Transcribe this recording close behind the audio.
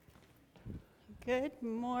Good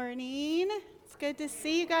morning. It's good to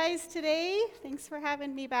see you guys today. Thanks for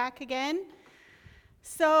having me back again.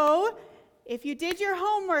 So, if you did your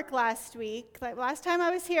homework last week, like last time I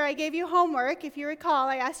was here, I gave you homework. If you recall,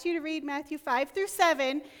 I asked you to read Matthew 5 through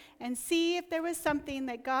 7 and see if there was something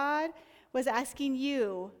that God was asking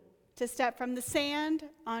you to step from the sand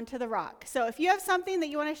onto the rock. So if you have something that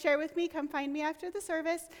you want to share with me, come find me after the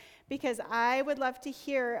service because I would love to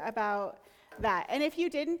hear about that. And if you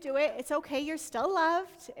didn't do it, it's okay. You're still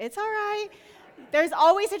loved. It's all right. There's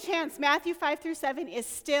always a chance. Matthew 5 through 7 is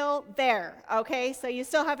still there, okay? So you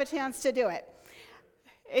still have a chance to do it.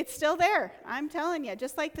 It's still there. I'm telling you,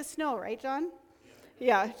 just like the snow, right, John?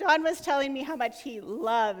 Yeah, John was telling me how much he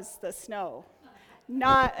loves the snow.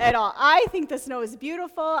 Not at all. I think the snow is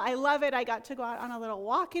beautiful. I love it. I got to go out on a little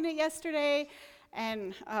walk in it yesterday,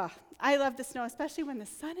 and I love the snow, especially when the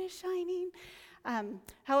sun is shining.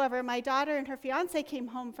 However, my daughter and her fiance came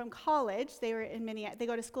home from college. They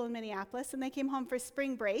go to school in Minneapolis, and they came home for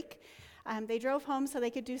spring break. They drove home so they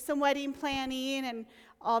could do some wedding planning and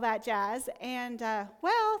all that jazz. And,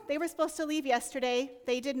 they were supposed to leave yesterday.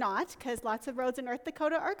 They did not, because lots of roads in North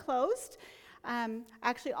Dakota are closed.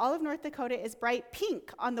 Actually, all of North Dakota is bright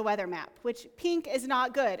pink on the weather map, which pink is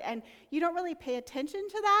not good. And you don't really pay attention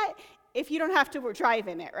to that if you don't have to drive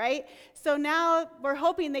in it, right? So now we're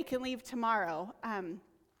hoping they can leave tomorrow.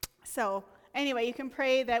 So anyway, you can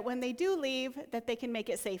pray that when they do leave, that they can make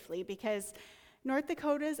it safely, because North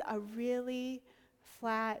Dakota's a really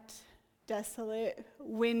flat, desolate,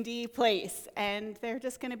 windy place, and they're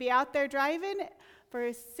just going to be out there driving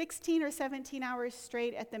for 16 or 17 hours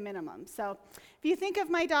straight at the minimum. So if you think of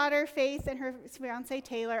my daughter, Faith, and her fiance,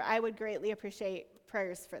 Taylor, I would greatly appreciate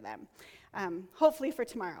prayers for them, hopefully for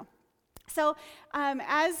tomorrow. So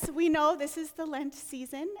as we know, this is the Lent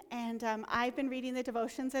season, and I've been reading the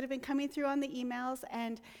devotions that have been coming through on the emails,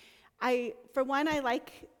 and I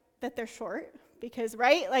like that they're short, because,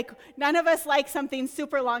 right, like none of us like something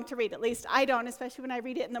super long to read. At least I don't, especially when I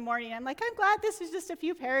read it in the morning. I'm like, I'm glad this is just a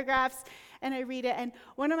few paragraphs, and I read it. And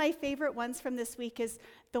one of my favorite ones from this week is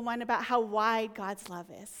the one about how wide God's love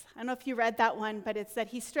is. I don't know if you read that one, but it's that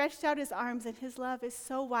he stretched out his arms, and his love is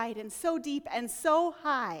so wide and so deep and so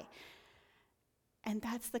high. And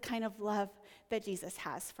that's the kind of love that Jesus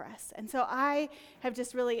has for us. And so I have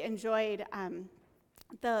just really enjoyed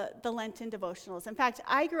the Lenten devotionals. In fact,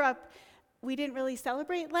 I grew up, we didn't really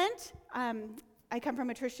celebrate Lent. I come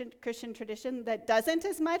from a Christian tradition that doesn't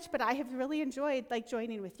as much, but I have really enjoyed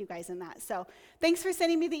joining with you guys in that. So thanks for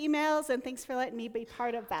sending me the emails, and thanks for letting me be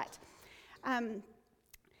part of that.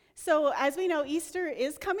 So as we know, Easter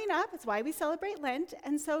is coming up. It's why we celebrate Lent.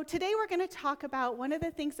 And so today we're going to talk about one of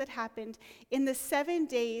the things that happened in the 7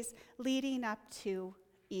 days leading up to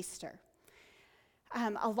Easter.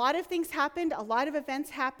 A lot of things happened. A lot of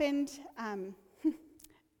events happened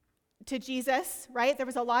to Jesus, right? There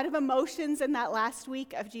was a lot of emotions in that last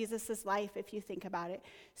week of Jesus' life, if you think about it.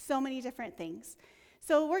 So many different things.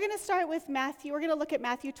 So we're going to start with Matthew. We're going to look at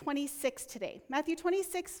Matthew 26 today. Matthew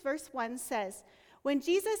 26, verse 1 says, "When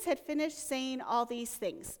Jesus had finished saying all these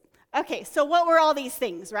things." Okay, so what were all these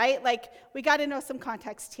things, right? We got to know some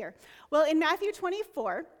context here. Well, in Matthew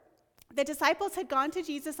 24, the disciples had gone to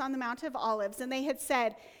Jesus on the Mount of Olives, and they had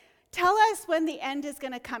said, "Tell us when the end is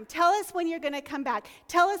going to come. Tell us when you're going to come back.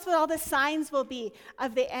 Tell us what all the signs will be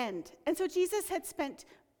of the end." And so Jesus had spent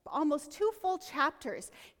almost 2 full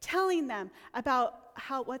chapters telling them about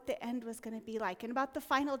what the end was going to be like and about the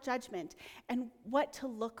final judgment and what to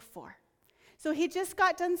look for. So he just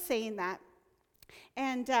got done saying that,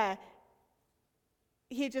 and and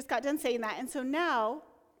so now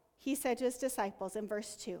he said to his disciples in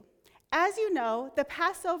verse 2, "As you know, the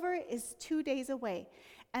Passover is 2 days away,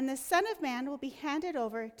 and the Son of Man will be handed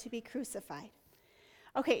over to be crucified."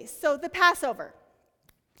 Okay, so the Passover.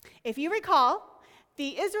 If you recall,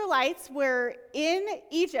 the Israelites were in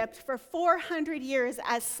Egypt for 400 years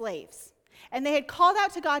as slaves, and they had called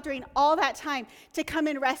out to God during all that time to come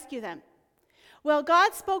and rescue them. Well,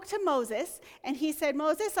 God spoke to Moses, and he said,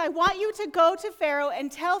 "Moses, I want you to go to Pharaoh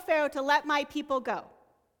and tell Pharaoh to let my people go."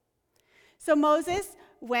 So Moses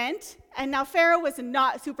went, and now Pharaoh was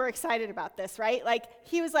not super excited about this, right?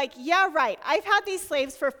 He was like, "Yeah, right. I've had these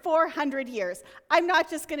slaves for 400 years. I'm not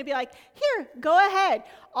just going to be like, here, go ahead.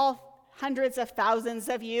 All hundreds of thousands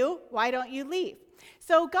of you, why don't you leave?"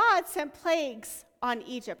 So God sent plagues on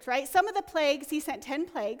Egypt, right? Some of the plagues, he sent 10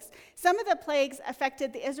 plagues. Some of the plagues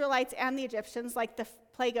affected the Israelites and the Egyptians, like the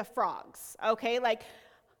plague of frogs, okay?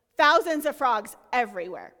 Thousands of frogs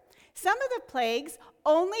everywhere. Some of the plagues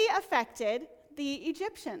only affected the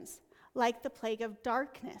Egyptians, like the plague of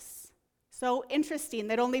darkness. So interesting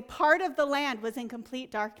that only part of the land was in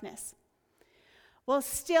complete darkness. Well,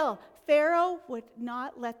 still, Pharaoh would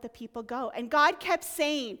not let the people go. And God kept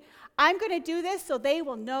saying, I'm going to do this so they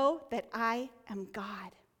will know that I am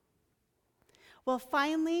God. Well,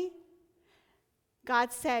 finally,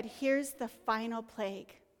 God said, here's the final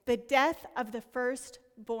plague, the death of the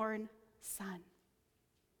firstborn son.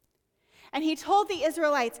 And he told the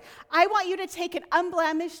Israelites, I want you to take an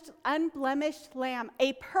unblemished lamb,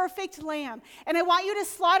 a perfect lamb, and I want you to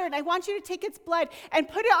slaughter it. I want you to take its blood and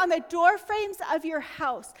put it on the door frames of your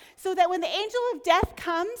house so that when the angel of death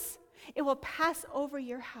comes, it will pass over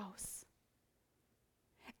your house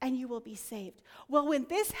and you will be saved. Well, when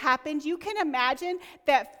this happened, you can imagine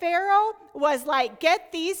that Pharaoh was like,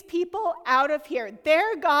 get these people out of here.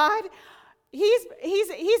 Their God, he's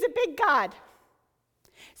a big God.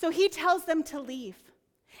 So he tells them to leave.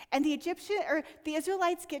 And the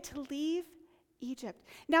Israelites get to leave Egypt.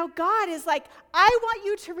 Now God is like, I want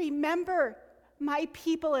you to remember, my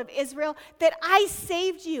people of Israel, that I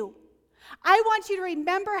saved you. I want you to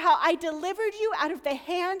remember how I delivered you out of the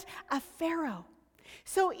hand of Pharaoh.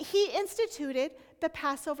 So he instituted the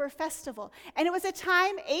Passover festival. And it was a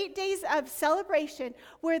time, 8 days of celebration,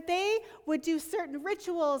 where they would do certain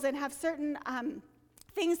rituals and have certain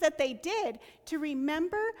things that they did to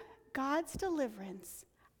remember God's deliverance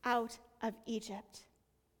out of Egypt.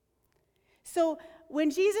 So when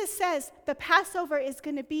Jesus says the Passover is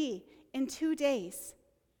going to be in 2 days,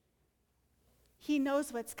 he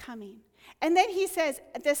knows what's coming. And then he says,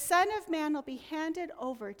 the Son of Man will be handed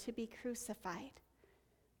over to be crucified.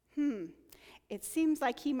 It seems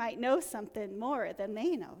like he might know something more than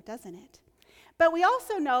they know, doesn't it? But we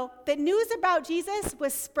also know that news about Jesus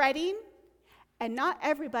was spreading, and not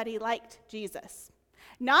everybody liked Jesus.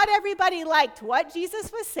 Not everybody liked what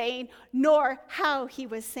Jesus was saying, nor how he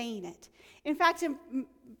was saying it. In fact, in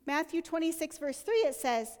Matthew 26, verse 3, it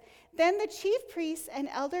says, Then the chief priests and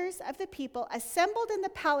elders of the people assembled in the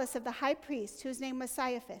palace of the high priest, whose name was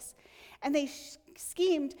Caiaphas, and they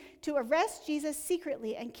schemed to arrest Jesus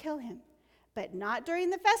secretly and kill him. But not during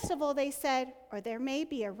the festival, they said, or there may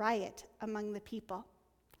be a riot among the people.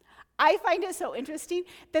 I find it so interesting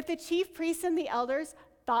that the chief priests and the elders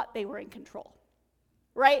thought they were in control,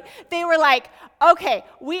 right? They were like, okay,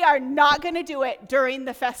 we are not going to do it during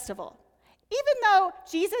the festival. Even though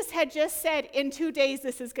Jesus had just said in 2 days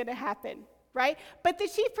this is going to happen, right? But the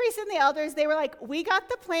chief priests and the elders, they were like, we got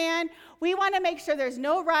the plan. We want to make sure there's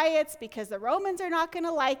no riots because the Romans are not going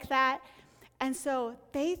to like that. And so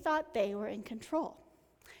they thought they were in control.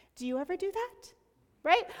 Do you ever do that?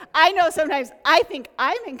 Right? I know sometimes I think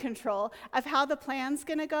I'm in control of how the plan's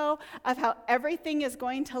going to go, of how everything is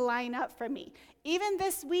going to line up for me. Even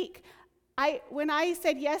this week, when I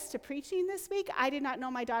said yes to preaching this week, I did not know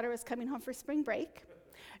my daughter was coming home for spring break,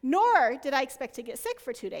 nor did I expect to get sick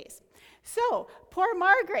for 2 days. So poor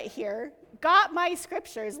Margaret here got my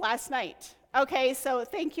scriptures last night. Okay, so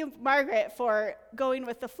thank you, Margaret, for going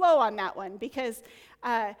with the flow on that one, because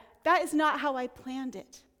that is not how I planned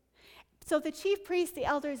it. So the chief priests, the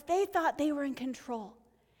elders, they thought they were in control.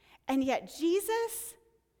 And yet Jesus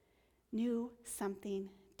knew something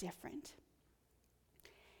different.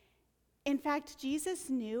 In fact,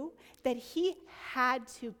 Jesus knew that he had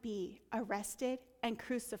to be arrested and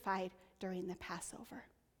crucified during the Passover,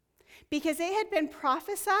 because it had been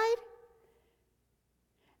prophesied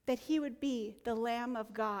that he would be the Lamb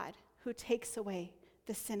of God who takes away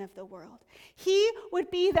the sin of the world. He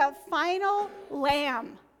would be the final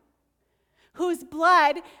lamb whose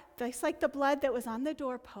blood, just like the blood that was on the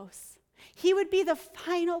doorposts, he would be the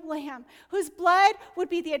final lamb whose blood would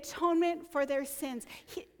be the atonement for their sins.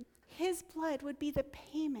 His blood would be the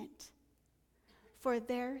payment for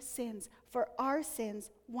their sins, for our sins,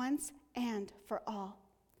 once and for all.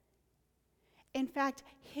 In fact,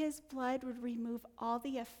 his blood would remove all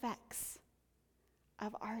the effects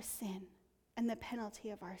of our sin and the penalty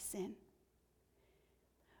of our sin.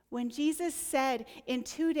 When Jesus said, in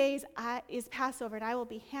 2 days is Passover and I will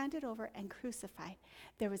be handed over and crucified,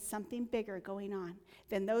 there was something bigger going on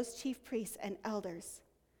than those chief priests and elders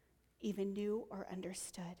even knew or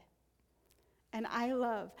understood. And I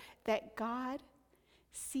love that God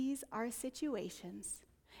sees our situations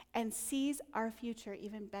and sees our future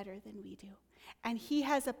even better than we do. And he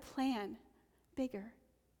has a plan bigger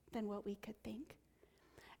than what we could think.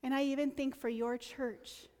 And I even think for your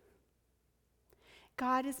church,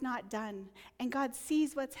 God is not done, and God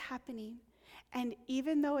sees what's happening. And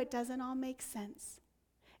even though it doesn't all make sense,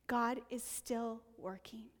 God is still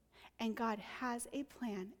working, and God has a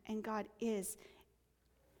plan, and God is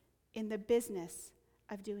in the business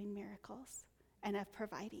of doing miracles and of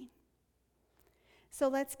providing. So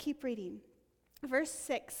let's keep reading. Verse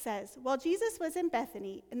 6 says, while Jesus was in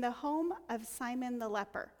Bethany, in the home of Simon the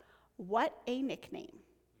leper. What a nickname,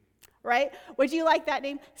 right? Would you like that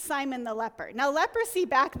name? Simon the leper. Now, leprosy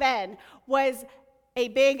back then was a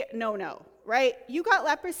big no-no, right? You got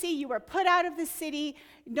leprosy, you were put out of the city,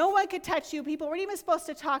 no one could touch you, people weren't even supposed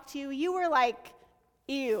to talk to you. You were like,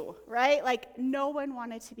 ew, right? Like, no one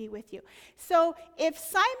wanted to be with you. So if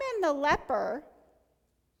Simon the leper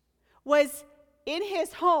was in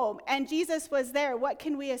his home and Jesus was there, what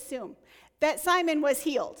can we assume? That Simon was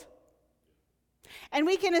healed. And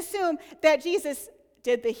we can assume that Jesus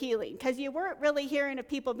did the healing, because you weren't really hearing of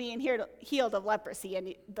people being healed of leprosy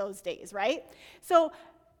in those days, right? So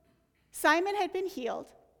Simon had been healed.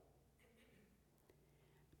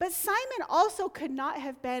 But Simon also could not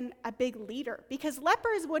have been a big leader, because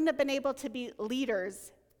lepers wouldn't have been able to be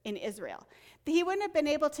leaders in Israel. He wouldn't have been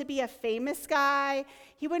able to be a famous guy.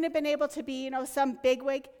 He wouldn't have been able to be, some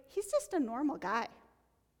bigwig. He's just a normal guy.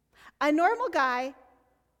 A normal guy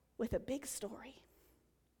with a big story.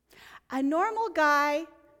 A normal guy,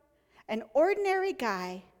 an ordinary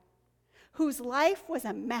guy, whose life was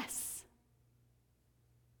a mess.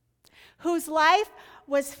 Whose life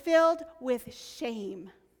was filled with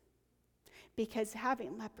shame, because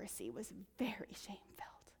having leprosy was very shame-filled.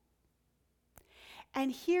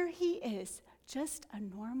 And here he is, just a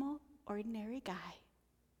normal, ordinary guy,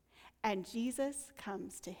 and Jesus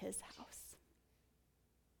comes to his house.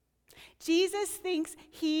 Jesus thinks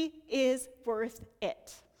he is worth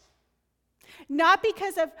it. Not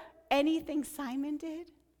because of anything Simon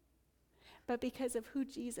did, but because of who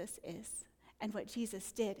Jesus is and what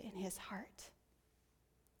Jesus did in his heart.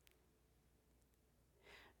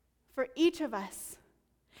 For each of us,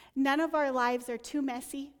 none of our lives are too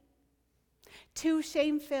messy, too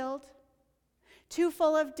shame-filled, too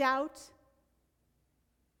full of doubt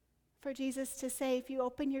for Jesus to say, if you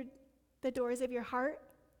open the doors of your heart,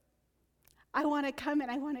 I want to come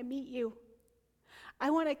and I want to meet you. I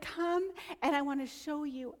want to come and I want to show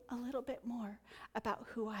you a little bit more about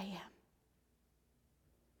who I am.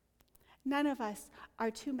 None of us are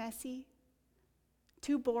too messy,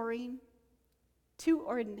 too boring, too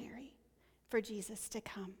ordinary for Jesus to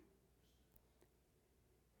come.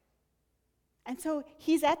 And so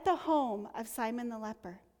he's at the home of Simon the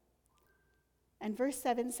leper. And verse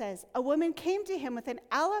 7 says, a woman came to him with an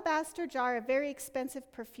alabaster jar of very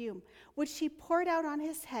expensive perfume, which she poured out on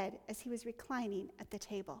his head as he was reclining at the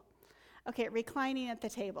table. Okay, reclining at the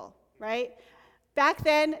table, right? Back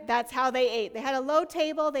then, that's how they ate. They had a low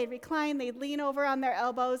table, they'd recline, they'd lean over on their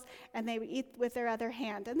elbows, and they would eat with their other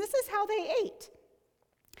hand. And this is how they ate.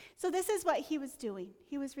 So this is what he was doing.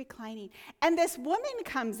 He was reclining. And this woman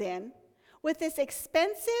comes in with this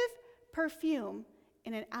expensive perfume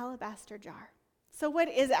in an alabaster jar. So what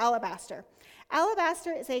is alabaster?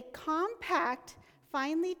 Alabaster is a compact,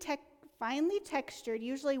 finely textured,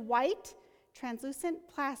 usually white, translucent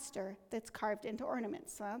plaster that's carved into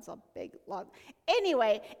ornaments. So that's a big, long.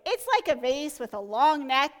 Anyway, it's like a vase with a long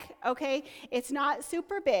neck, okay? It's not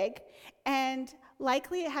super big, and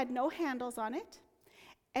likely it had no handles on it.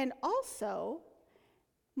 And also,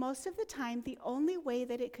 most of the time, the only way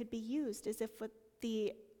that it could be used is if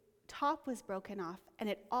the top was broken off, and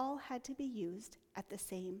it all had to be used at the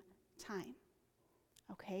same time.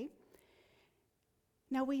 Okay?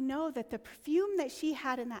 Now we know that the perfume that she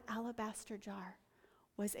had in that alabaster jar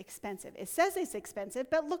was expensive. It says it's expensive,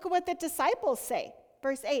 but look at what the disciples say.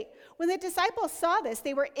 Verse 8, when the disciples saw this,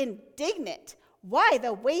 they were indignant. Why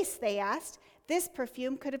the waste, they asked. This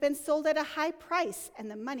perfume could have been sold at a high price and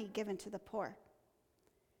the money given to the poor.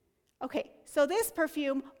 Okay, so this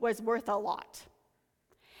perfume was worth a lot.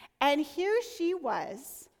 And here she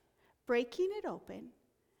was, breaking it open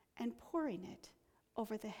and pouring it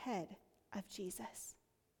over the head of Jesus.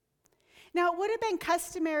 Now, it would have been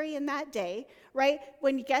customary in that day, right,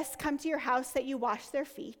 when guests come to your house that you wash their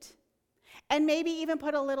feet and maybe even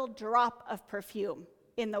put a little drop of perfume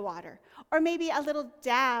in the water, or maybe a little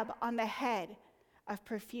dab on the head of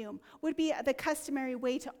perfume would be the customary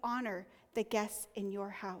way to honor the guests in your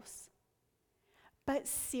house. But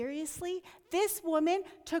seriously, this woman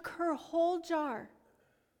took her whole jar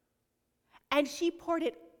and she poured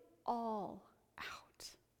it all out.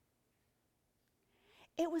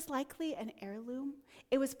 It was likely an heirloom.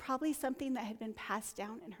 It was probably something that had been passed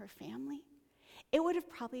down in her family. It would have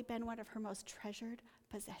probably been one of her most treasured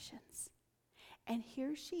possessions. And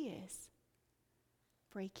here she is,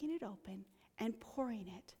 breaking it open and pouring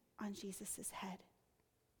it on Jesus' head.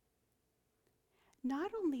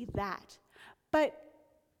 Not only that, but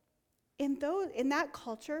in that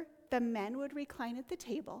culture, the men would recline at the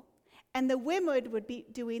table, and the women would be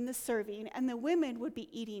doing the serving, and the women would be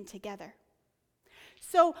eating together.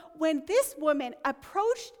 So when this woman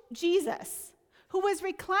approached Jesus, who was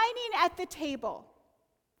reclining at the table,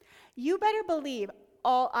 you better believe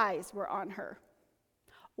all eyes were on her.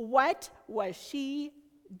 What was she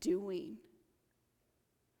doing?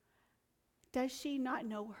 Does she not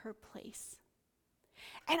know her place?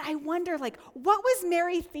 And I wonder, what was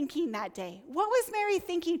Mary thinking that day? What was Mary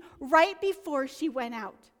thinking right before she went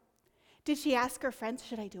out? Did she ask her friends,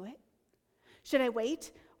 should I do it? Should I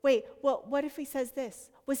wait? Wait, well, what if he says this?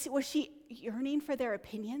 Was she yearning for their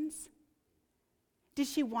opinions? Did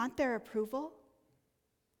she want their approval?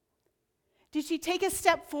 Did she take a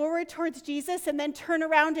step forward towards Jesus and then turn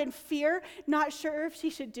around in fear, not sure if she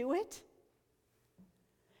should do it?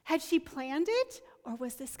 Had she planned it, or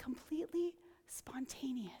was this completely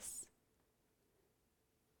spontaneous?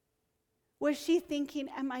 Was she thinking,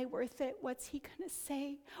 am I worth it? What's he going to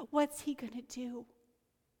say? What's he going to do?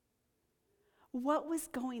 What was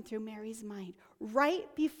going through Mary's mind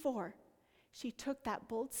right before she took that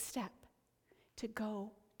bold step to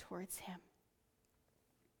go towards him?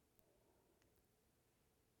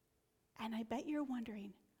 And I bet you're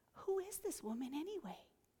wondering, who is this woman anyway?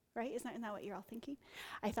 Right? Isn't that what you're all thinking?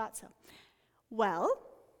 I thought so. Well,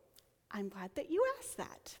 I'm glad that you asked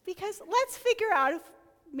that, because let's figure out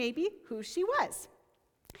maybe who she was.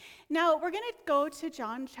 Now, we're going to go to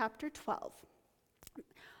John chapter 12.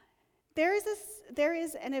 There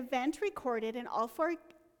is an event recorded in all four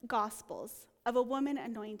Gospels of a woman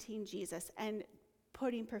anointing Jesus and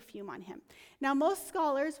putting perfume on him. Now, most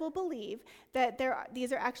scholars will believe that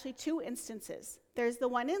these are actually two instances. There's the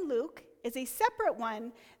one in Luke, is a separate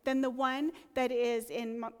one than the one that is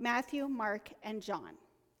in Matthew, Mark, and John.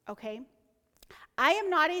 Okay? I am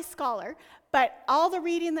not a scholar, but all the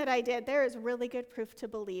reading that I did, there is really good proof to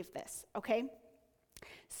believe this. Okay?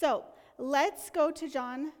 So, let's go to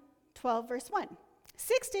John 12, verse 1.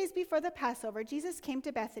 6 days before the Passover, Jesus came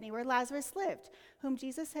to Bethany, where Lazarus lived, whom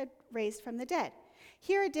Jesus had raised from the dead.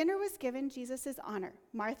 Here a dinner was given Jesus' honor.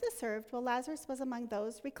 Martha served, while Lazarus was among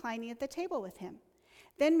those reclining at the table with him.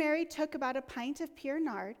 Then Mary took about a pint of pure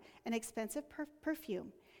nard, an expensive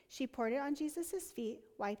perfume. She poured it on Jesus' feet,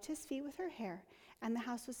 wiped his feet with her hair, and the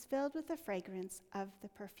house was filled with the fragrance of the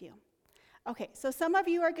perfume. Okay, so some of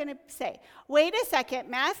you are going to say, wait a second,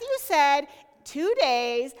 Matthew said 2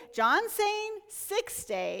 days, John's saying 6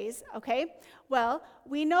 days, okay? Well,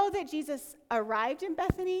 we know that Jesus arrived in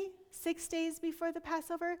Bethany 6 days before the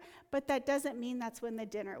Passover, but that doesn't mean that's when the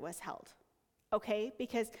dinner was held, okay?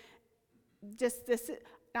 Because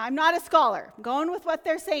now I'm not a scholar, I'm going with what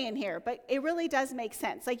they're saying here, but it really does make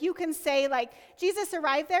sense. You can say, Jesus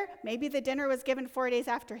arrived there, maybe the dinner was given 4 days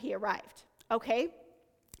after he arrived, okay?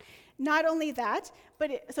 Not only that,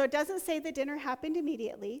 so it doesn't say the dinner happened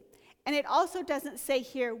immediately, and it also doesn't say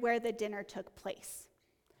here where the dinner took place.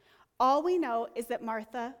 All we know is that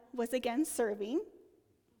Martha was again serving,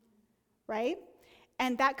 right?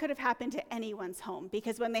 And that could have happened to anyone's home,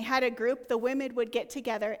 because when they had a group, the women would get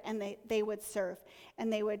together and they would serve,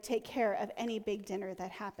 and they would take care of any big dinner that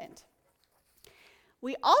happened.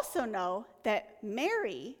 We also know that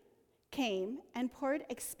Mary came and poured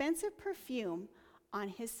expensive perfume on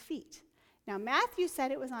his feet. Now, Matthew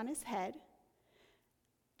said it was on his head.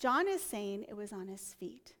 John is saying it was on his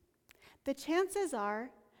feet. The chances are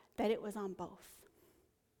that it was on both.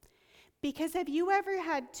 Because have you ever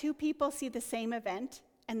had two people see the same event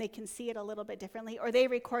and they can see it a little bit differently, or they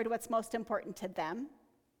record what's most important to them,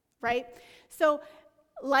 right? So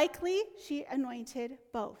likely she anointed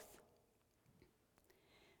both.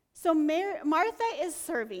 So Martha is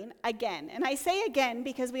serving again. And I say again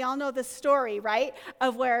because we all know the story, right,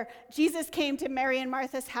 of where Jesus came to Mary and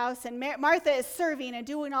Martha's house, and Martha is serving and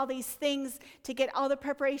doing all these things to get all the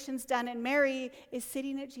preparations done, and Mary is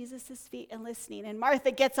sitting at Jesus' feet and listening, and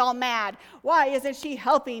Martha gets all mad. Why isn't she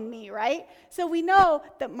helping me, right? So we know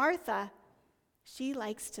that Martha, she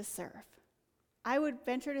likes to serve. I would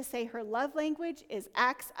venture to say her love language is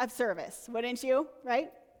acts of service, wouldn't you,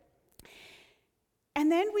 right? And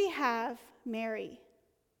then we have Mary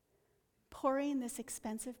pouring this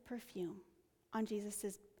expensive perfume on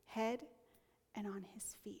Jesus' head and on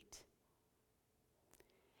his feet.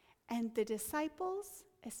 And the disciples,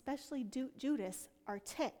 especially Judas, are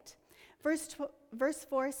ticked. Verse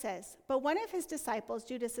 4 says, "But one of his disciples,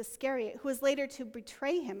 Judas Iscariot, who was later to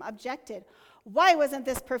betray him, objected, 'Why wasn't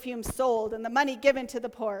this perfume sold and the money given to the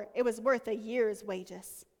poor? It was worth a year's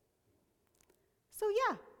wages.'" So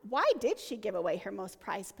yeah, why did she give away her most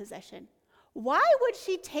prized possession? Why would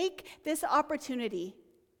she take this opportunity,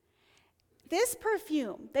 this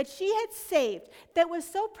perfume that she had saved that was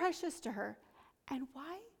so precious to her, and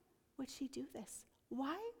why would she do this?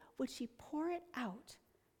 Why would she pour it out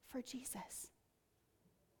for Jesus?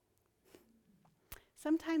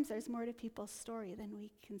 Sometimes there's more to people's story than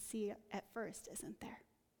we can see at first, isn't there?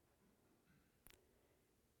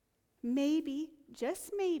 Maybe,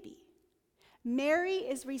 just maybe, Mary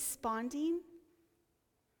is responding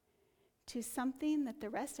to something that the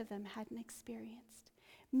rest of them hadn't experienced.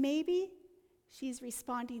 Maybe she's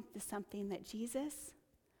responding to something that Jesus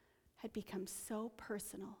had become so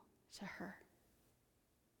personal to her.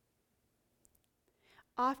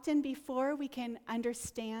 Often before we can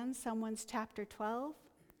understand someone's chapter 12,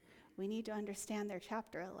 we need to understand their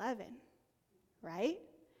chapter 11, right?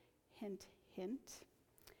 Hint, hint.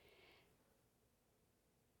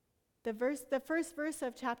 The first verse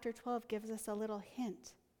of chapter 12 gives us a little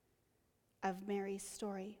hint of Mary's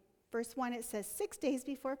story. Verse 1, it says, 6 days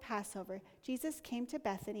before Passover, Jesus came to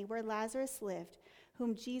Bethany where Lazarus lived,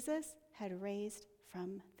 whom Jesus had raised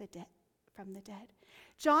from the dead.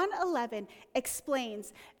 John 11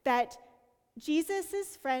 explains that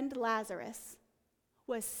Jesus' friend Lazarus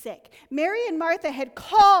was sick. Mary and Martha had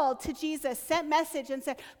called to Jesus, sent message and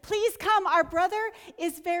said, please come, our brother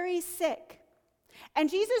is very sick. And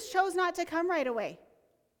Jesus chose not to come right away.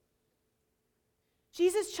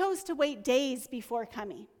 Jesus chose to wait days before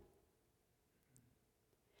coming.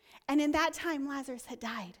 And in that time, Lazarus had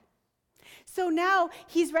died. So now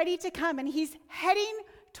he's ready to come, and he's heading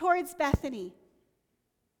towards Bethany,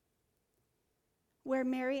 where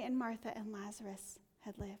Mary and Martha and Lazarus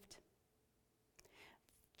had lived.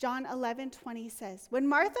 John 11:20 says, when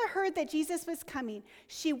Martha heard that Jesus was coming,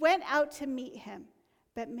 she went out to meet him,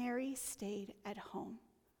 but Mary stayed at home.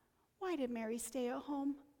 Why did Mary stay at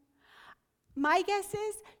home? My guess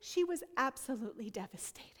is she was absolutely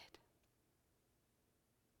devastated.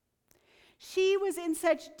 She was in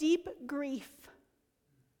such deep grief.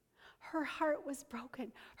 Her heart was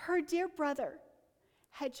broken. Her dear brother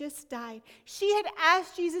had just died. She had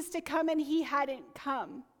asked Jesus to come, and he hadn't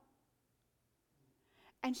come.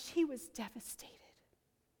 And she was devastated.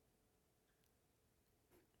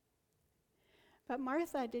 But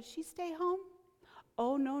Martha, did she stay home?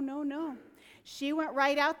 Oh, no. She went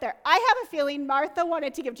right out there. I have a feeling Martha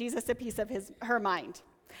wanted to give Jesus a piece of her mind.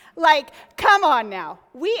 Like, come on now.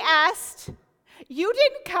 We asked. You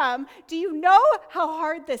didn't come. Do you know how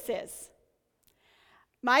hard this is?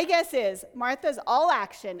 My guess is Martha's all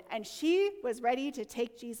action, and she was ready to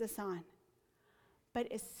take Jesus on.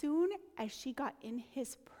 But as soon as she got in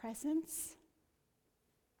his presence,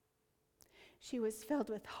 she was filled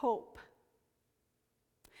with hope.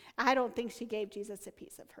 I don't think she gave Jesus a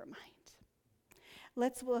piece of her mind.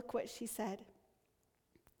 Let's look what she said.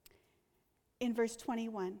 In verse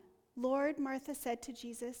 21, Lord, Martha said to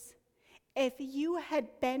Jesus, if you had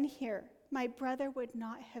been here, my brother would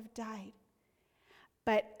not have died.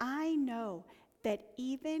 But I know that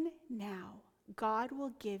even now, God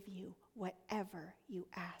will give you whatever you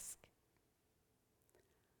ask.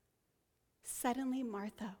 Suddenly,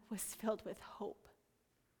 Martha was filled with hope.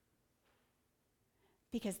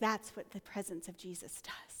 Because that's what the presence of Jesus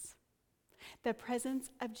does. The presence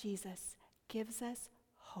of Jesus gives us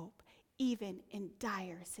hope, even in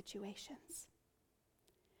dire situations.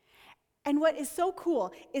 And what is so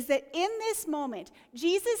cool is that in this moment,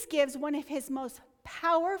 Jesus gives one of his most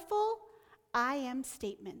powerful I am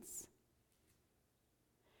statements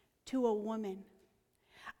to a woman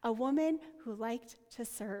who liked to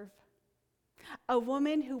serve, a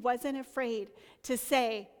woman who wasn't afraid to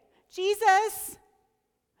say, Jesus,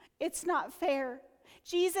 it's not fair.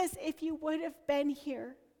 Jesus, if you would have been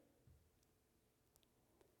here.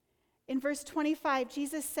 In verse 25,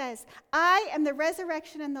 Jesus says, I am the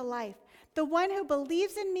resurrection and the life. The one who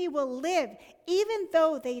believes in me will live, even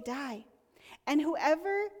though they die. And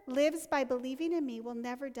whoever lives by believing in me will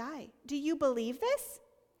never die. Do you believe this?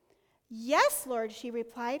 Yes, Lord, she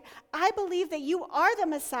replied. I believe that you are the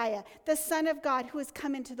Messiah, the Son of God, who has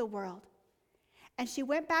come into the world. And she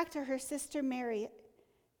went back to her sister Mary.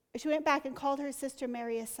 She went back and called her sister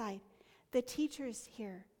Mary aside. The teacher's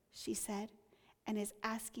here, she said, and is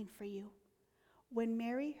asking for you. When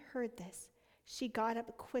Mary heard this, she got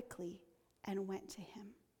up quickly and went to him.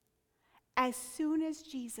 As soon as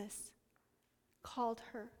Jesus called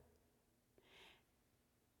her,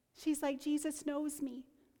 she's like, Jesus knows me.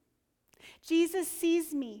 Jesus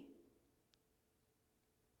sees me.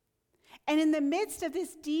 And in the midst of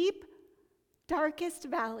this deep, darkest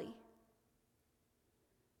valley,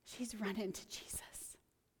 she's run into Jesus.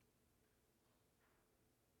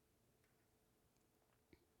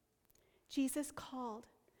 Jesus called,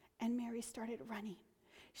 and Mary started running.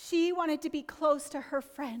 She wanted to be close to her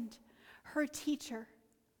friend, her teacher.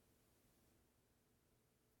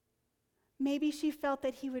 Maybe she felt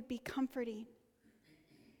that he would be comforting.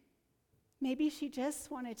 Maybe she just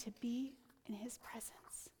wanted to be in his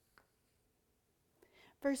presence.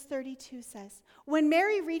 Verse 32 says, when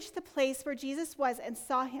Mary reached the place where Jesus was and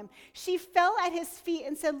saw him, she fell at his feet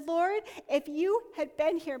and said, Lord, if you had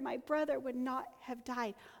been here, my brother would not have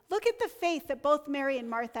died. Look at the faith that both Mary and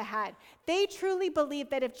Martha had. They truly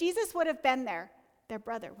believed that if Jesus would have been there, their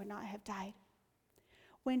brother would not have died.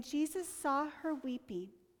 When Jesus saw her weeping,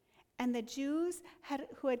 and the Jews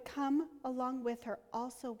who had come along with her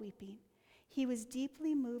also weeping, he was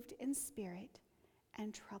deeply moved in spirit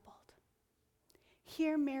and troubled.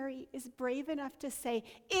 Here Mary is brave enough to say,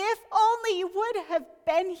 if only you would have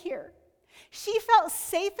been here. She felt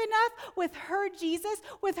safe enough with her Jesus,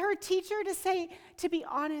 with her teacher, to be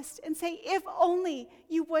honest and say, if only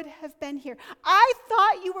you would have been here. I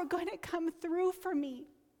thought you were going to come through for me.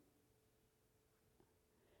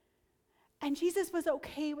 And Jesus was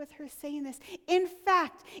okay with her saying this. In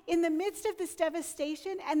fact, in the midst of this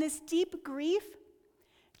devastation and this deep grief,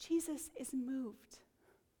 Jesus is moved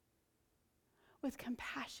with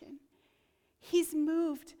compassion. He's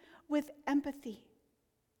moved with empathy.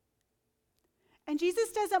 And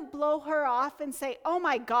Jesus doesn't blow her off and say, oh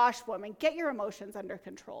my gosh, woman, get your emotions under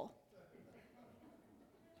control.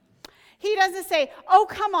 He doesn't say, oh,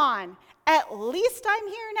 come on, at least I'm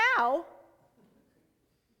here now.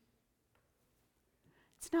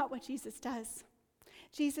 It's not what Jesus does.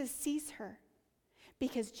 Jesus sees her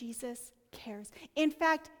because Jesus cares. In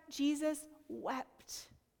fact, Jesus wept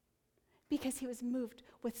because he was moved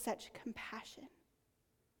with such compassion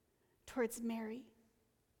towards Mary.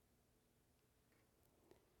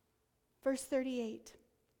 Verse 38.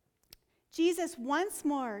 Jesus, once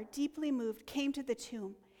more deeply moved, came to the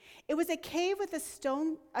tomb. It was a cave with a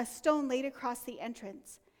stone laid across the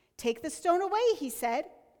entrance. Take the stone away, he said.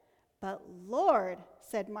 But Lord,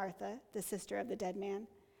 said Martha, the sister of the dead man,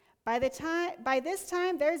 by this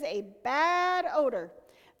time there's a bad odor,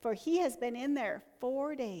 for he has been in there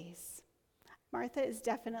 4 days. Martha is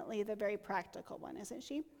definitely the very practical one, isn't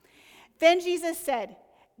she? Then Jesus said,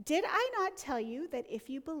 did I not tell you that if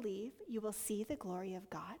you believe, you will see the glory of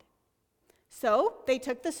God? So they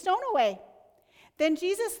took the stone away. Then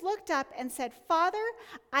Jesus looked up and said, Father,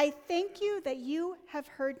 I thank you that you have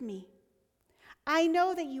heard me. I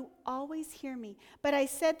know that you always hear me, but I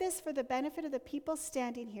said this for the benefit of the people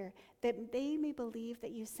standing here, that they may believe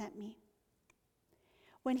that you sent me.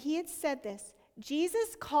 When he had said this,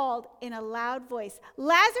 Jesus called in a loud voice,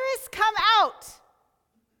 Lazarus, come out!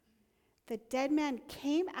 The dead man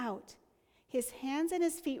came out, his hands and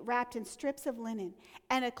his feet wrapped in strips of linen,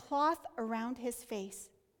 and a cloth around his face.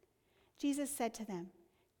 Jesus said to them,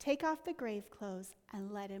 take off the grave clothes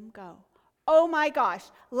and let him go. Oh my gosh,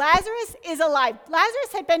 Lazarus is alive.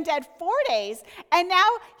 Lazarus had been dead 4 days, and now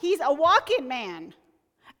he's a walk-in man.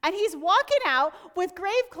 And he's walking out with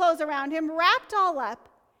grave clothes around him, wrapped all up.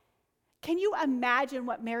 Can you imagine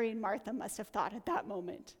what Mary and Martha must have thought at that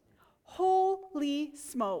moment? Holy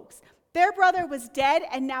smokes. Their brother was dead,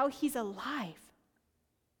 and now he's alive.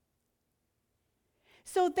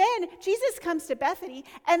 So then Jesus comes to Bethany,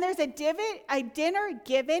 and there's a dinner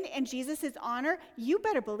given in Jesus' honor. You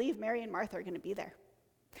better believe Mary and Martha are going to be there.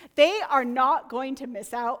 They are not going to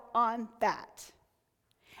miss out on that.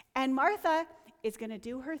 And Martha is going to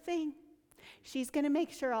do her thing. She's going to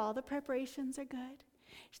make sure all the preparations are good.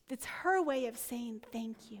 It's her way of saying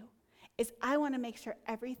thank you, is I want to make sure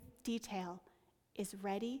every detail is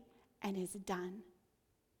ready and is done.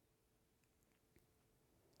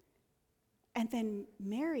 And then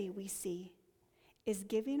Mary, we see, is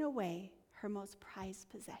giving away her most prized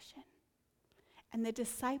possession. And the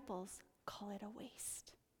disciples call it a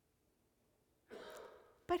waste.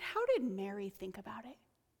 But how did Mary think about it?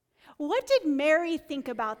 What did Mary think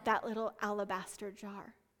about that little alabaster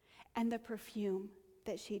jar and the perfume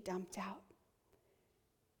that she dumped out?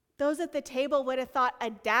 Those at the table would have thought a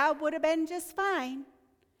dab would have been just fine,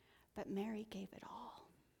 but Mary gave it all.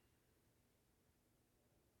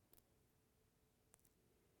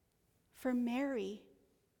 For Mary,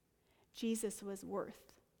 Jesus was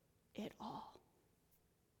worth it all.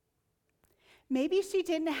 Maybe she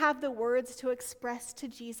didn't have the words to express to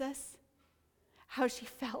Jesus how she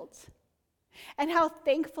felt and how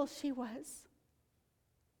thankful she was.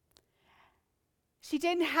 She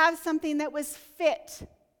didn't have something that was fit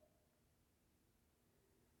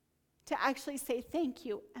to actually say thank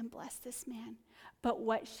you and bless this man. But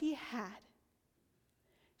what she had,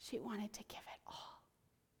 she wanted to give it all.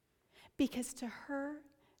 Because to her,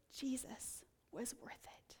 Jesus was worth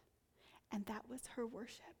it. And that was her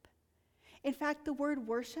worship. In fact, the word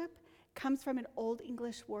worship comes from an Old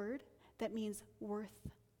English word that means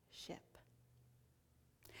worth-ship.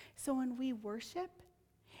 So when we worship,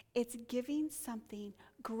 it's giving something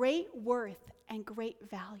great worth and great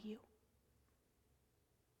value.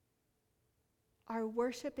 Our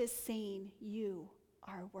worship is saying, you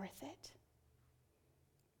are worth it.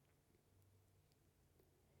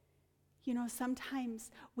 You know,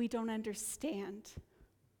 sometimes we don't understand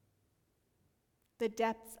the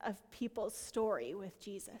depths of people's story with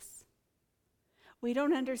Jesus. We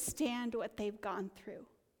don't understand what they've gone through.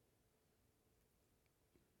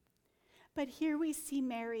 But here we see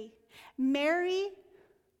Mary. Mary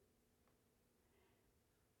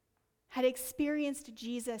had experienced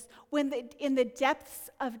Jesus in the depths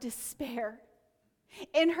of despair.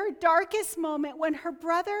 In her darkest moment, when her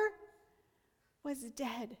brother was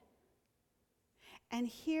dead. And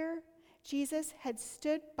here, Jesus had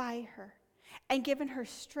stood by her and given her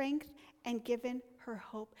strength and given her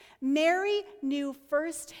hope. Mary knew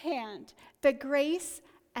firsthand the grace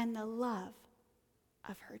and the love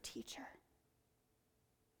of her teacher.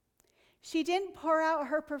 She didn't pour out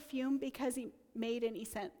her perfume because it made any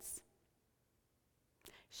sense.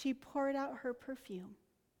 She poured out her perfume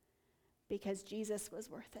because Jesus was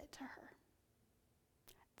worth it to her.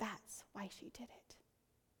 That's why she did it.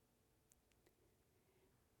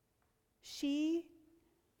 She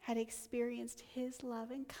had experienced his love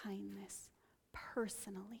and kindness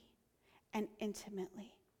personally and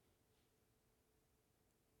intimately.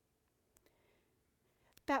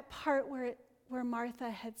 That part where Martha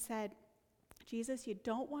had said, Jesus, you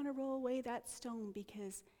don't want to roll away that stone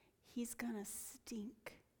because he's going to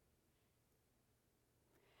stink.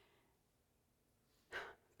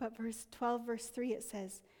 But verse 12, verse 3, it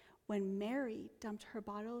says, when Mary dumped her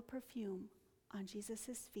bottle of perfume on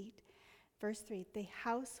Jesus' feet, verse 3, the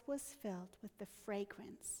house was filled with the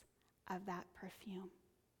fragrance of that perfume.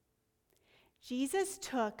 Jesus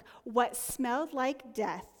took what smelled like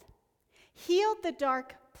death, healed the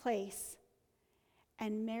dark place,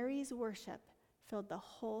 and Mary's worship filled the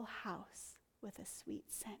whole house with a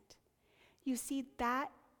sweet scent. You see, that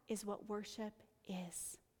is what worship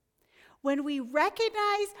is. When we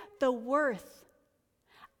recognize the worth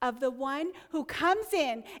of the one who comes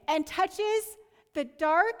in and touches the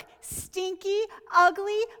dark, stinky,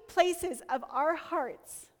 ugly places of our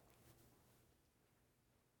hearts,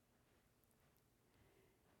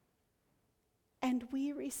 and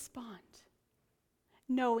we respond,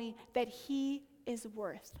 knowing that he is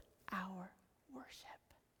worth our worship.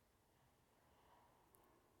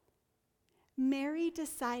 Mary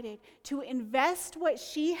decided to invest what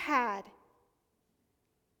she had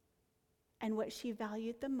and what she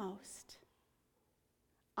valued the most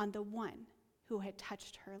on the one who had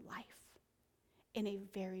touched her life in a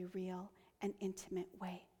very real and intimate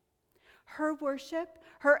way. Her worship,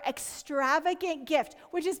 her extravagant gift,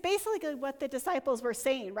 which is basically what the disciples were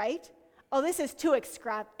saying, right? Oh, this is too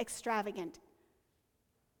extravagant.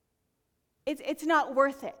 It's not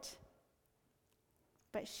worth it.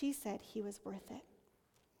 But she said he was worth it.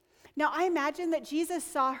 Now, I imagine that Jesus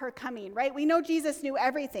saw her coming, right? We know Jesus knew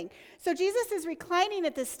everything. So Jesus is reclining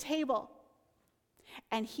at this table,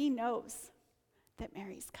 and he knows that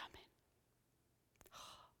Mary's coming.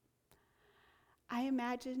 I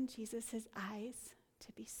imagine Jesus' eyes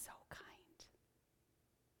to be so kind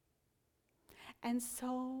and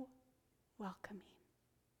so welcoming.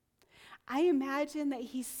 I imagine that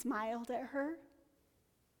he smiled at her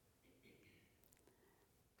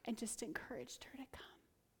and just encouraged her to come.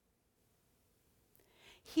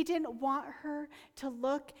 He didn't want her to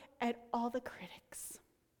look at all the critics,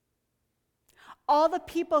 all the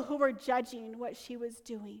people who were judging what she was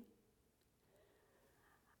doing.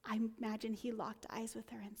 I imagine he locked eyes with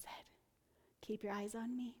her and said, keep your eyes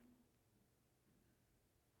on me.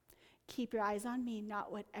 Keep your eyes on me,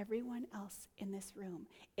 not what everyone else in this room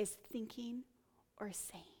is thinking or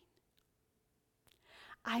saying.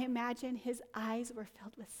 I imagine his eyes were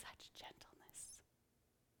filled with such gentleness,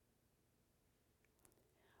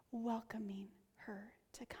 welcoming her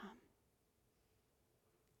to come.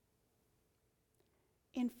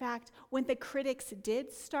 In fact, when the critics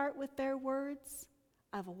did start with their words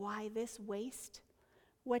of why this waste,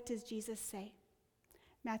 what does Jesus say?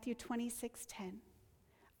 Matthew 26:10.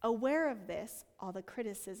 Aware of this, all the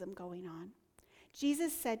criticism going on,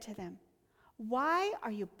 Jesus said to them, why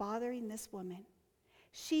are you bothering this woman?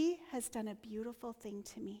 She has done a beautiful thing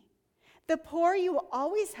to me. The poor you will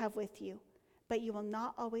always have with you, but you will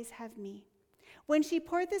not always have me. When she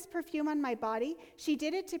poured this perfume on my body, she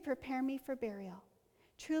did it to prepare me for burial.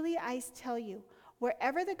 Truly, I tell you,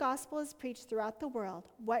 wherever the gospel is preached throughout the world,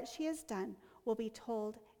 what she has done will be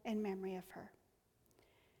told in memory of her.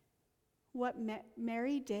 What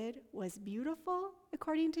Mary did was beautiful,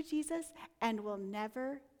 according to Jesus, and will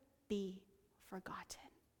never be forgotten.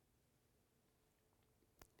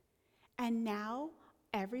 And now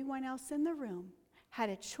everyone else in the room had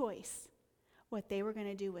a choice what they were going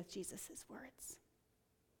to do with Jesus' words.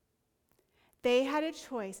 They had a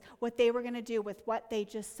choice what they were going to do with what they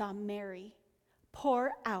just saw Mary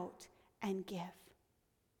pour out and give.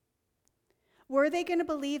 Were they going to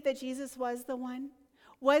believe that Jesus was the one,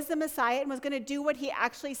 was the Messiah, and was going to do what he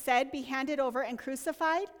actually said, be handed over and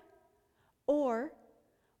crucified? Or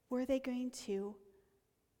were they going to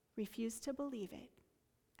refuse to believe it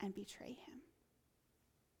and betray him?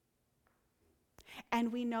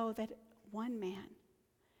 And we know that one man,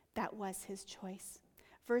 that was his choice.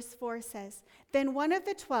 Verse 4 says, "Then one of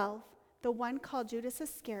the 12, the one called Judas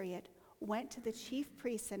Iscariot, went to the chief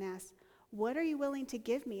priests and asked, 'What are you willing to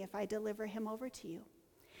give me if I deliver him over to you?'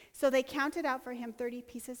 So they counted out for him 30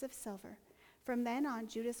 pieces of silver. From then on,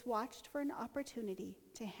 Judas watched for an opportunity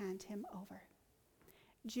to hand him over."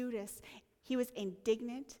 Judas, he was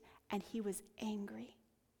indignant and he was angry.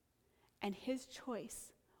 And his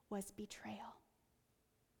choice was betrayal.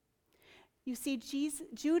 You see,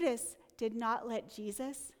 Judas did not let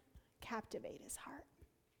Jesus captivate his heart.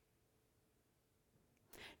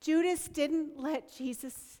 Judas didn't let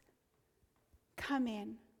Jesus come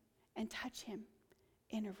in and touch him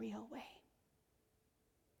in a real way.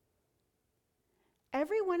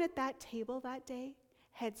 Everyone at that table that day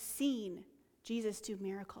had seen Jesus do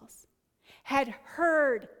miracles, had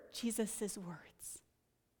heard Jesus' words.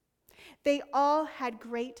 They all had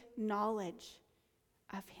great knowledge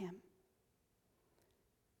of him.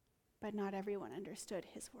 But not everyone understood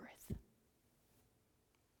his worth.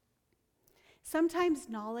 Sometimes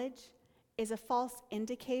knowledge is a false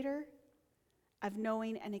indicator of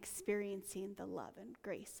knowing and experiencing the love and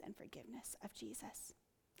grace and forgiveness of Jesus.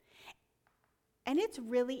 And it's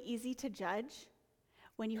really easy to judge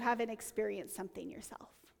when you haven't experienced something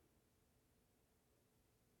yourself.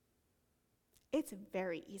 It's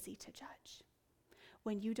very easy to judge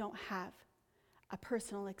when you don't have a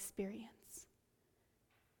personal experience.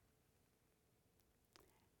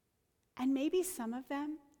 And maybe some of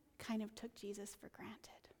them kind of took Jesus for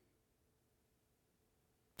granted.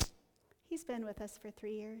 He's been with us for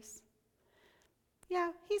 3 years.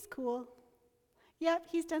 Yeah, he's cool. Yep,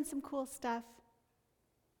 he's done some cool stuff.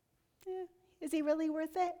 Is he really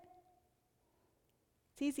worth it?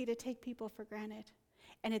 It's easy to take people for granted.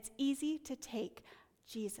 And it's easy to take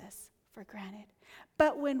Jesus for granted.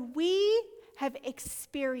 But when we have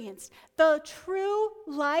experienced the true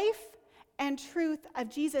life and truth of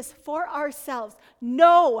Jesus for ourselves,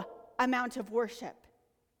 no amount of worship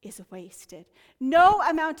is wasted. No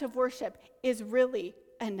amount of worship is really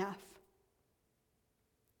enough.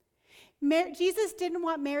 Jesus didn't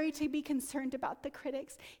want Mary to be concerned about the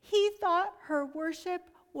critics. He thought her worship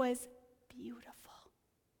was beautiful.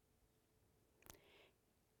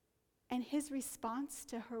 And his response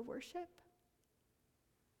to her worship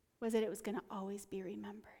was that it was going to always be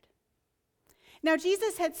remembered. Now,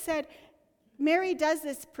 Jesus had said, "Mary does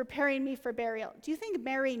this preparing me for burial." Do you think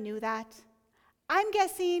Mary knew that? I'm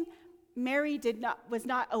guessing Mary was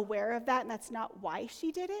not aware of that, and that's not why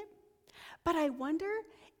she did it. But I wonder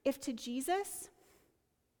if to Jesus,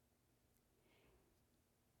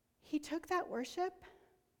 he took that worship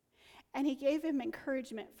and he gave him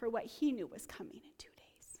encouragement for what he knew was coming in 2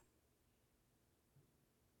 days.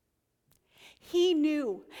 He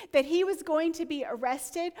knew that he was going to be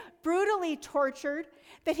arrested, brutally tortured,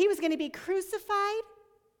 that he was going to be crucified,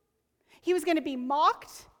 he was going to be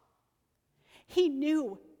mocked. He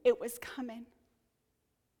knew it was coming.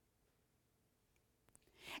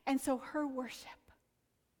 And so her worship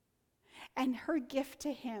and her gift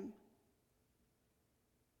to him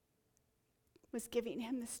was giving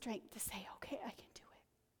him the strength to say, "Okay, I can do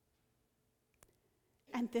it.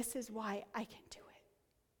 And this is why I can do it.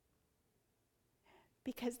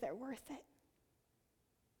 Because they're worth it."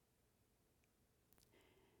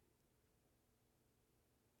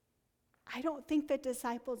 I don't think the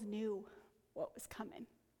disciples knew what was coming.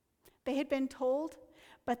 They had been told,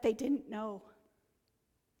 but they didn't know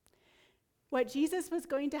what Jesus was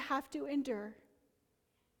going to have to endure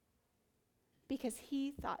because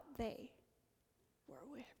he thought they were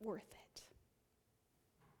worth it.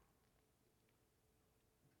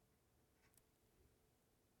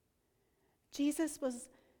 Jesus was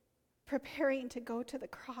preparing to go to the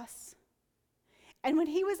cross. And when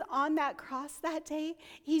he was on that cross that day,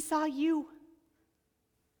 he saw you.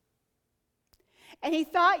 And he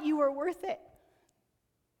thought you were worth it.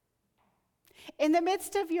 In the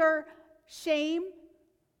midst of your shame,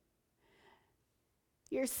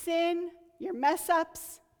 your sin, your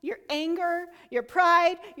mess-ups, your anger, your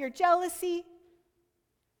pride, your jealousy,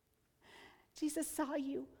 Jesus saw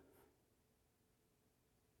you.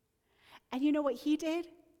 And you know what he did?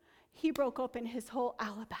 He broke open his whole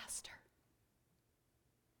alabaster.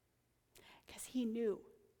 Because he knew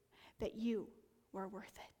that you were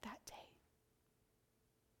worth it that day.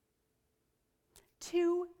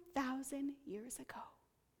 2,000 years ago,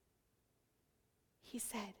 he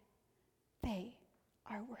said, they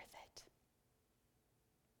are worth it.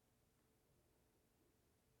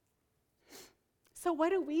 So what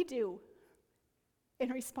do we do in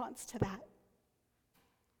response to that?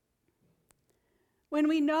 When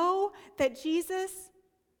we know that Jesus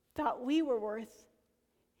thought we were worth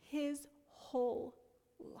his whole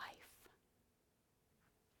life.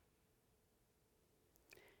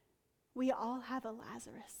 We all have a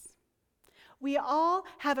Lazarus. We all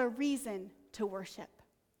have a reason to worship.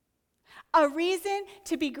 A reason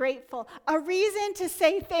to be grateful. A reason to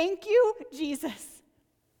say thank you, Jesus.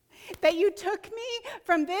 That you took me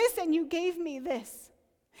from this and you gave me this.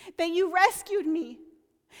 That you rescued me.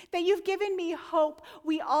 That you've given me hope.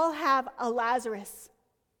 We all have a Lazarus.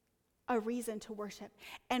 A reason to worship.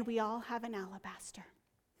 And we all have an alabaster.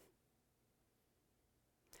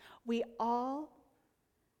 We all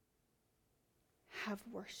have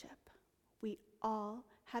worship. We all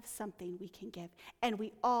have something we can give. And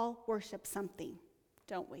we all worship something,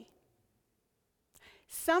 don't we?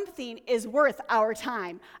 Something is worth our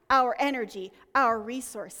time, our energy, our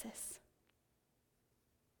resources.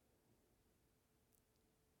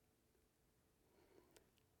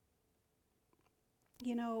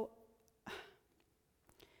 You know,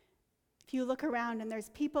 if you look around and there's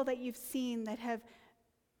people that you've seen that have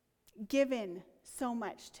given so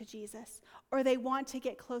much to Jesus, or they want to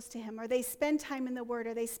get close to him, or they spend time in the Word,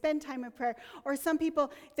 or they spend time in prayer, or some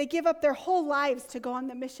people, they give up their whole lives to go on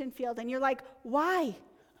the mission field, and you're like, why?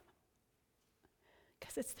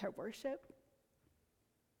 Because it's their worship.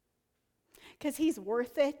 Because he's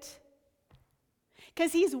worth it.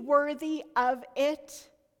 Because he's worthy of it.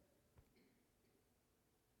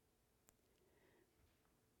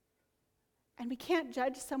 And we can't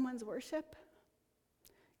judge someone's worship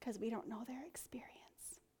because we don't know their experience.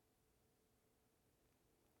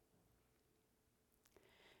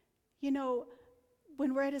 You know,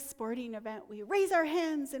 when we're at a sporting event, we raise our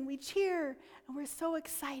hands and we cheer and we're so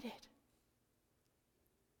excited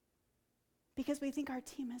because we think our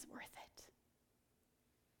team is worth it.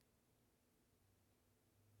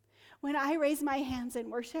 When I raise my hands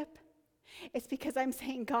in worship, it's because I'm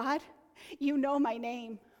saying, God, you know my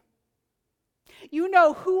name. You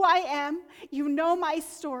know who I am. You know my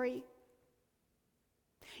story.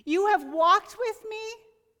 You have walked with me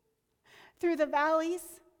through the valleys.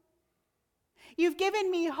 You've given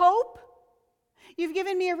me hope. You've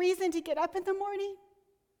given me a reason to get up in the morning.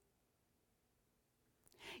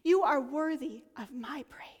 You are worthy of my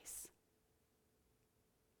praise.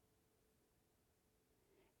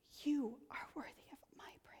 You are worthy of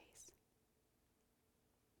my praise.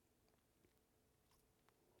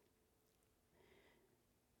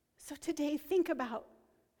 So today, think about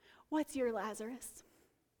what's your Lazarus?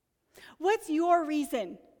 What's your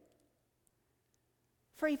reason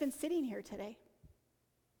for even sitting here today?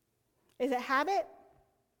 Is it habit?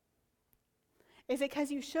 Is it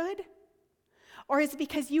because you should? Or is it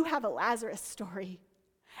because you have a Lazarus story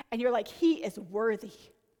and you're like, he is worthy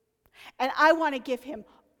and I want to give him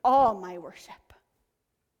all my worship?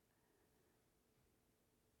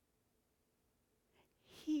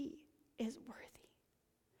 He is worthy.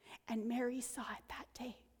 And Mary saw it that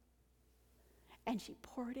day. And she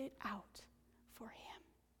poured it out for him.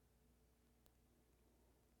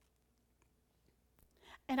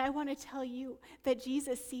 And I want to tell you that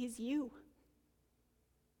Jesus sees you.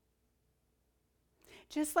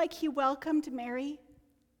 Just like he welcomed Mary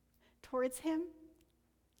towards him,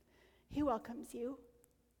 he welcomes you.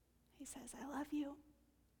 He says, I love you.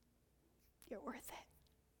 You're worth it.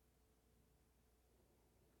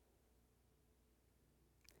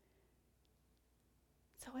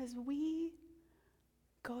 So as we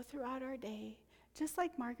go throughout our day, just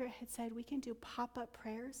like Margaret had said, we can do pop-up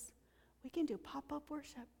prayers. We can do pop-up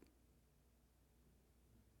worship.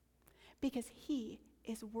 Because he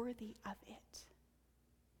is worthy of it.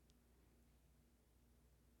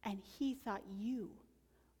 And he thought you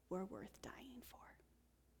were worth dying for.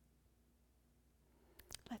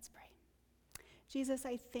 Let's pray. Jesus,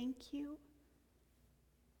 I thank you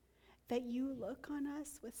that you look on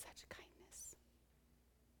us with such kindness.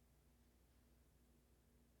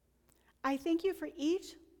 I thank you for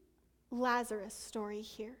each Lazarus story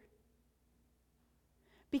here.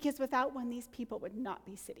 Because without one, these people would not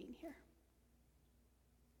be sitting here.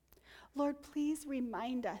 Lord, please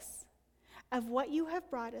remind us of what you have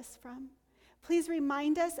brought us from. Please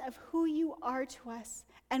remind us of who you are to us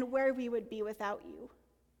and where we would be without you,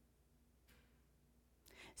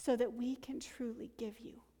 so that we can truly give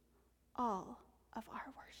you all of our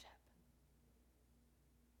worship.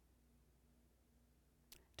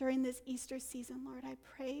 During this Easter season, Lord, I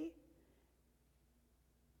pray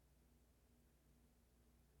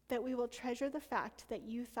that we will treasure the fact that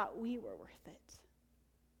you thought we were worth it,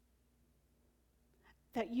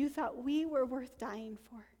 that you thought we were worth dying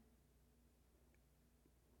for,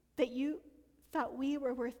 that you thought we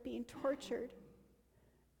were worth being tortured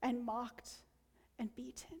and mocked and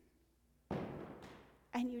beaten,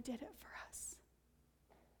 and you did it for us.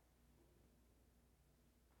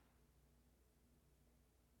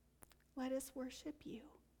 Let us worship you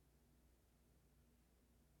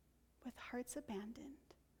with hearts abandoned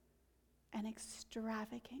and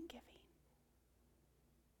extravagant giving.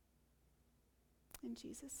 In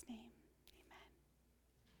Jesus' name, amen.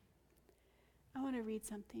 I want to read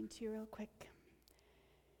something to you real quick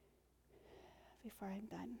before I'm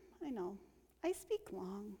done. I know, I speak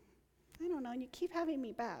long. I don't know, and you keep having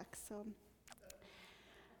me back, so.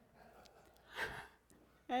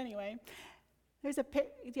 Anyway, do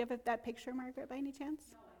you have that picture, Margaret, by any chance?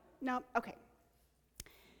 No? Okay.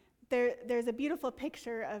 There's a beautiful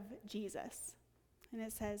picture of Jesus, and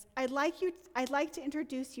it says, I'd like to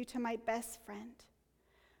introduce you to my best friend.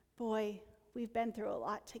 Boy, we've been through a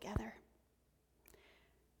lot together.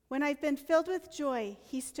 When I've been filled with joy,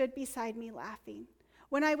 he stood beside me laughing.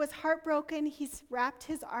 When I was heartbroken, he's wrapped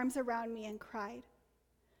his arms around me and cried.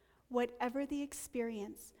 Whatever the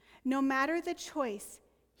experience, no matter the choice,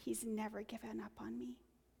 he's never given up on me,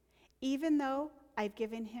 even though I've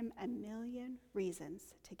given him a million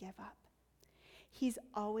reasons to give up. He's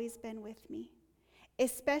always been with me,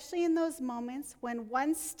 especially in those moments when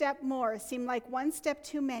one step more seemed like one step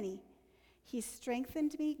too many. He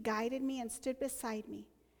strengthened me, guided me, and stood beside me.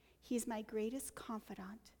 He's my greatest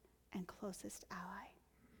confidant and closest ally.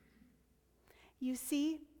 You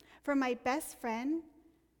see, for my best friend,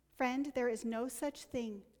 there is no such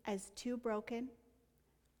thing as too broken,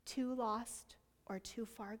 too lost, or too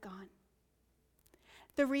far gone.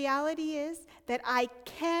 The reality is that I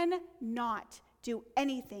cannot do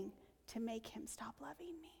anything to make him stop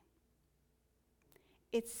loving me.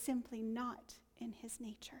 It's simply not in his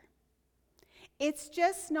nature. It's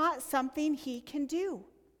just not something he can do.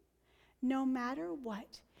 No matter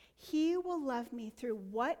what, he will love me through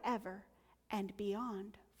whatever and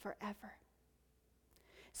beyond forever.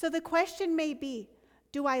 So the question may be,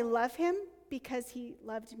 do I love him because he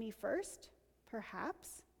loved me first?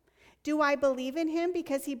 Perhaps. Do I believe in him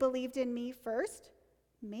because he believed in me first?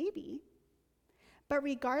 Maybe. But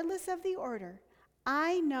regardless of the order,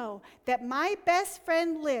 I know that my best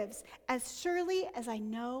friend lives as surely as I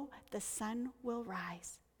know the sun will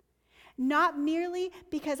rise. Not merely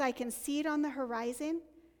because I can see it on the horizon,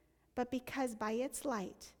 but because by its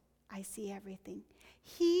light, I see everything.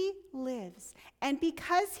 He lives, and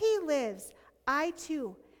because he lives, I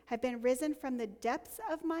too have been risen from the depths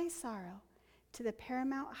of my sorrow to the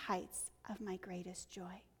paramount heights of my greatest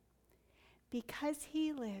joy. Because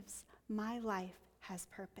he lives, my life has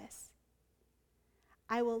purpose.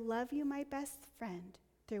 I will love you, my best friend,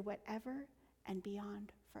 through whatever and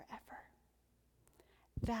beyond forever.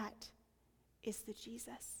 That is the Jesus